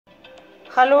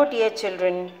Hello dear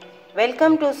children,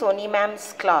 welcome to Soni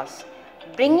Ma'am's class,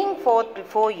 bringing forth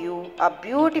before you a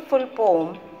beautiful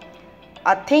poem,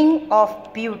 A Thing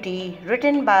of Beauty,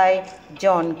 written by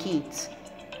John Keats.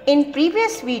 In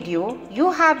previous video,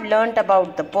 you have learnt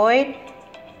about the poet,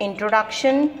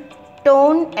 introduction,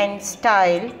 tone and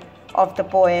style of the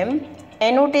poem,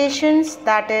 annotations,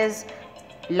 that is,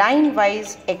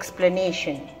 line-wise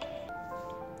explanation.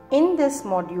 In this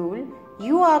module,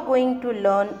 you are going to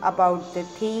learn about the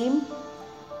theme,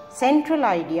 central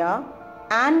idea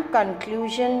and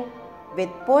conclusion with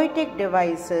poetic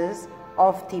devices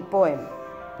of the poem.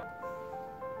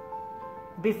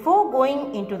 Before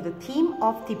going into the theme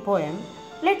of the poem,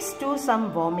 let's do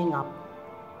some warming up.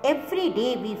 Every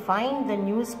day we find the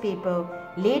newspaper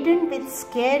laden with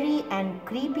scary and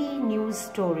creepy news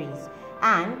stories,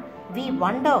 and we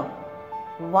wonder,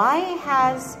 why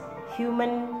has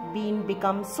human being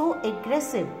become so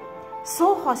aggressive,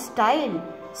 so hostile,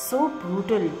 so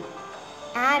brutal?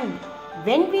 And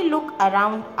when we look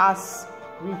around us,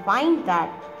 we find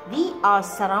that we are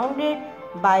surrounded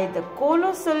by the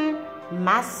colossal,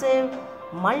 massive,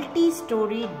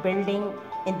 multi-storied building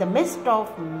in the midst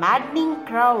of maddening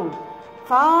crowd,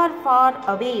 far, far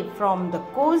away from the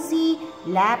cozy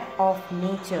lap of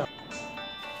nature.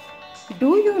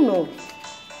 Do you know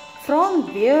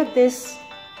from where this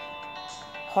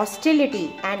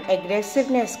hostility and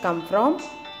aggressiveness come from?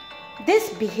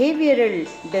 This behavioral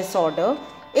disorder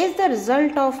is the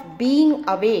result of being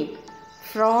away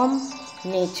from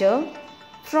nature,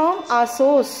 from our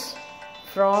source,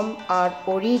 from our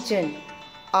origin,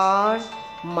 our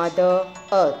Mother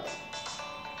Earth.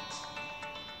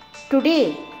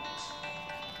 Today,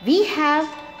 we have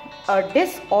a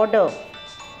disorder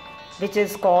which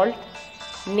is called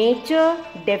nature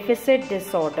deficit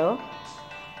disorder.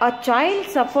 A child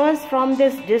suffers from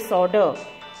this disorder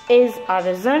is a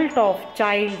result of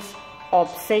child's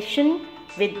obsession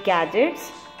with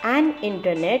gadgets and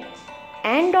internet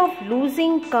and of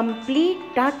losing complete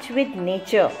touch with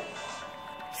nature.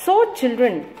 So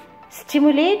children,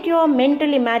 stimulate your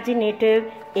mental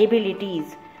imaginative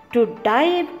abilities to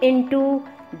dive into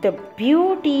the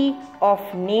beauty of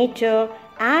nature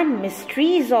and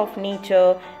mysteries of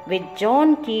nature with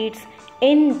John Keats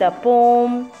in the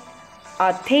poem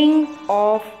A Thing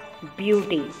of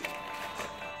Beauty.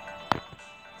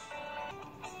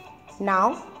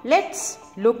 Now let's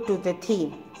look to the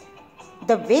theme.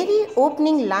 The very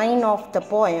opening line of the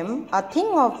poem, A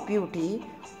Thing of Beauty,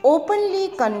 openly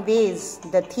conveys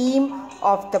the theme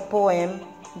of the poem,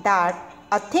 that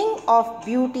a thing of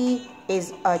beauty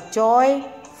is a joy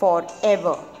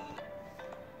forever.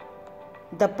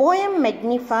 The poem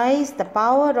magnifies the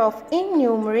power of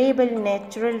innumerable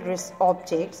natural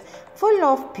objects full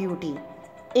of beauty.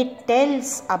 It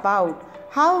tells about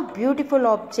how beautiful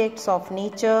objects of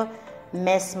nature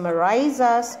mesmerize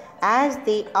us, as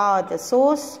they are the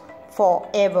source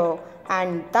forever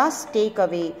and thus take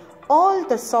away all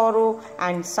the sorrow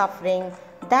and suffering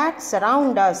that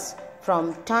surround us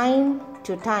from time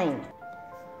to time.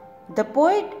 The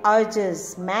poet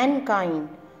urges mankind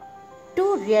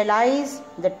to realize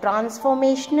the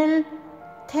transformational,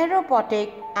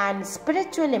 therapeutic and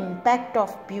spiritual impact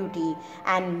of beauty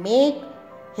and make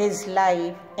his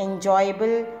life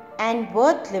enjoyable and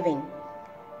worth living.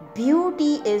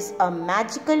 Beauty is a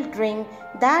magical drink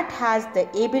that has the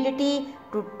ability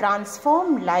to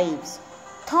transform lives,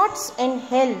 thoughts and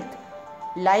health.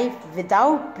 Life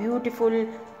without beautiful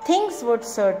things would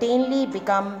certainly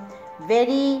become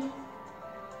very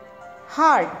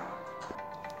hard.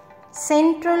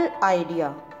 Central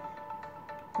idea.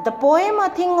 The poem A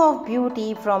Thing of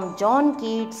Beauty from John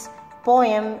Keats'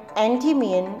 poem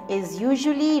Endymion is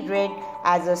usually read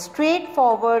as a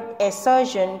straightforward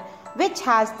assertion which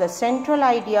has the central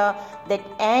idea that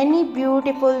any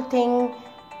beautiful thing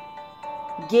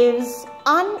gives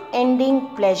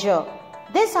unending pleasure.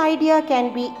 This idea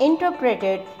can be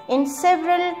interpreted in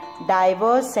several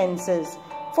diverse senses,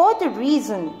 for the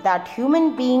reason that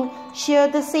human beings share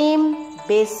the same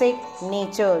basic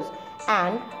natures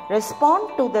and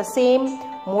respond to the same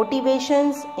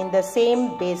motivations in the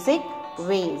same basic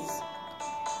ways.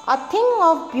 A thing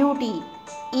of beauty,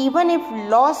 even if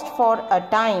lost for a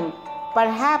time,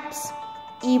 perhaps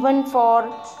even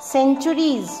for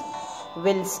centuries,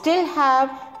 will still have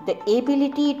the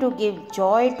ability to give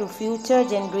joy to future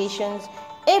generations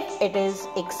if it is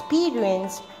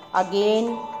experienced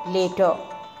again later.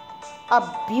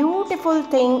 A beautiful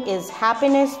thing is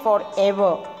happiness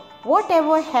forever.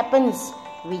 Whatever happens,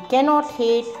 we cannot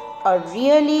hate a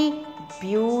really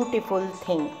beautiful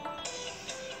thing.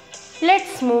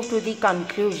 Let's move to the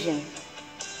conclusion.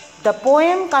 The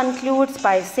poem concludes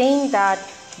by saying that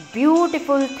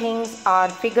beautiful things are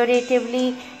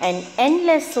figuratively an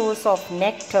endless source of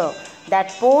nectar that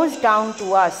pours down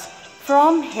to us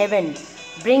from heaven,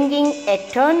 bringing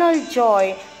eternal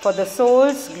joy for the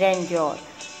soul's grandeur.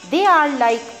 They are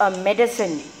like a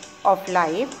medicine of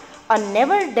life, a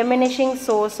never diminishing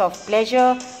source of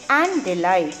pleasure and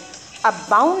delight, a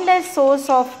boundless source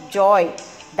of joy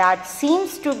that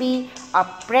seems to be a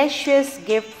precious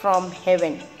gift from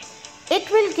heaven. It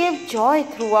will give joy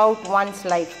throughout one's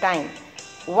lifetime.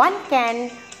 One can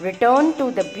return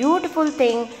to the beautiful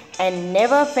thing and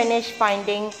never finish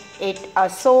finding it a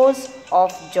source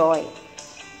of joy.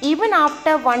 Even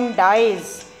after one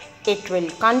dies, it will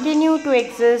continue to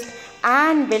exist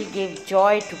and will give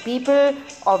joy to people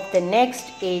of the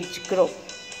next age group.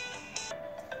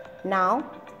 Now,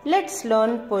 let's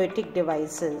learn poetic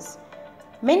devices.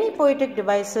 Many poetic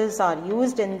devices are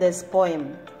used in this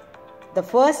poem. The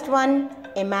first one,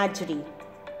 imagery,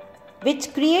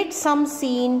 which creates some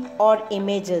scene or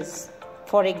images.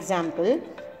 For example,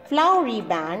 flowery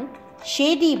band,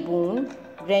 shady boon,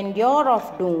 grandeur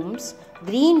of dooms,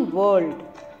 green world,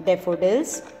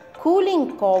 daffodils,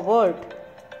 cooling covert,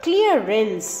 clear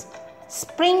rills,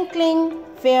 sprinkling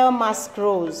fair musk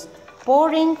rose,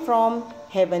 pouring from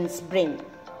heaven's brink.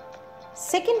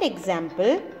 Second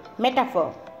example,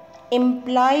 metaphor,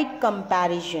 implied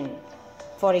comparison.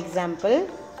 For example,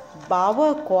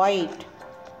 bower quiet,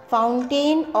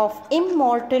 fountain of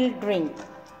immortal drink,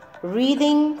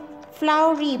 wreathing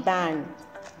flowery band,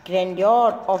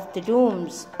 grandeur of the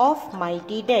dooms of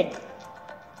mighty dead,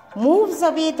 moves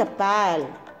away the pall,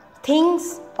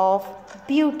 things of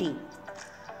beauty.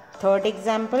 Third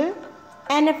example,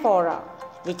 anaphora,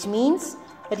 which means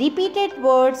repeated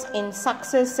words in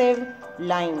successive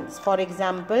lines. For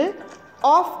example,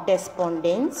 of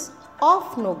despondence,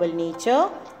 of noble nature,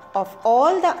 of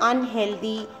all the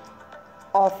unhealthy,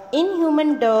 of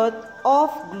inhuman dearth,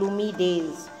 of gloomy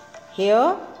days.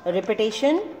 Here,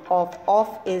 repetition of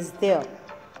is there.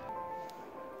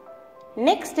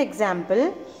 Next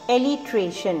example,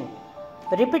 alliteration.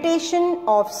 Repetition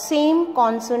of same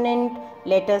consonant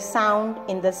letter sound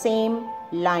in the same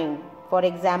line. For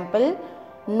example,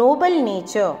 noble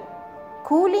nature,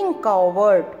 cooling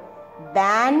covert,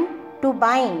 ban to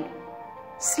bind,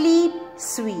 sleep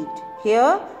sweet.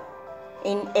 Here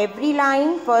in every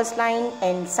line, first line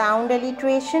N sound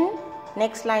alliteration,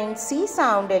 next line C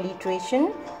sound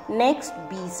alliteration, next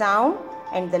B sound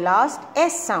and the last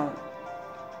S sound.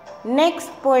 Next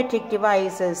poetic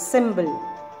device is symbol.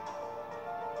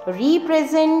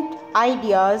 Represent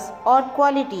ideas or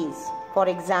qualities. For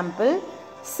example,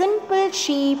 simple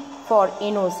sheep for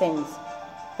innocence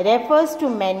refers to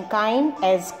mankind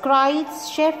as Christ's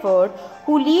shepherd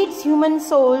who leads human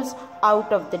souls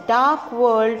out of the dark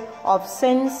world of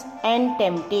sins and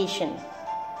temptation.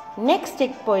 Next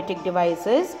poetic device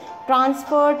is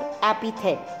transferred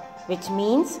epithet, which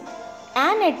means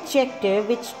an adjective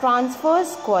which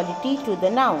transfers quality to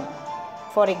the noun.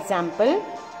 For example,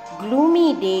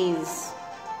 gloomy days,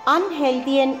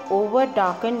 unhealthy and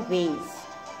over-darkened ways.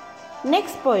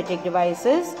 Next poetic device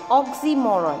is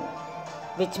oxymoron,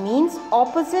 which means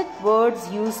opposite words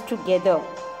used together.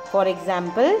 For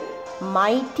example,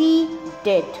 mighty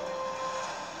dead.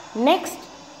 Next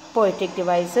poetic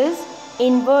device is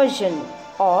inversion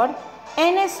or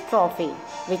anastrophe,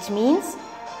 which means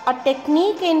a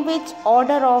technique in which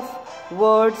order of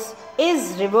words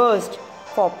is reversed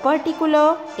for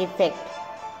particular effect.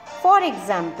 For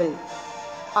example,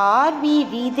 are we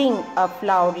wreathing a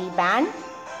flowery band?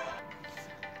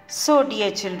 So dear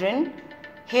children,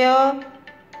 here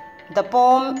the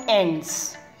poem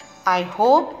ends. I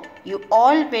hope you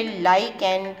all will like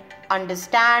and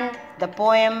understand the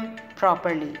poem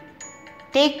properly.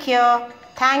 Take care.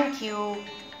 Thank you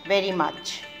very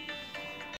much.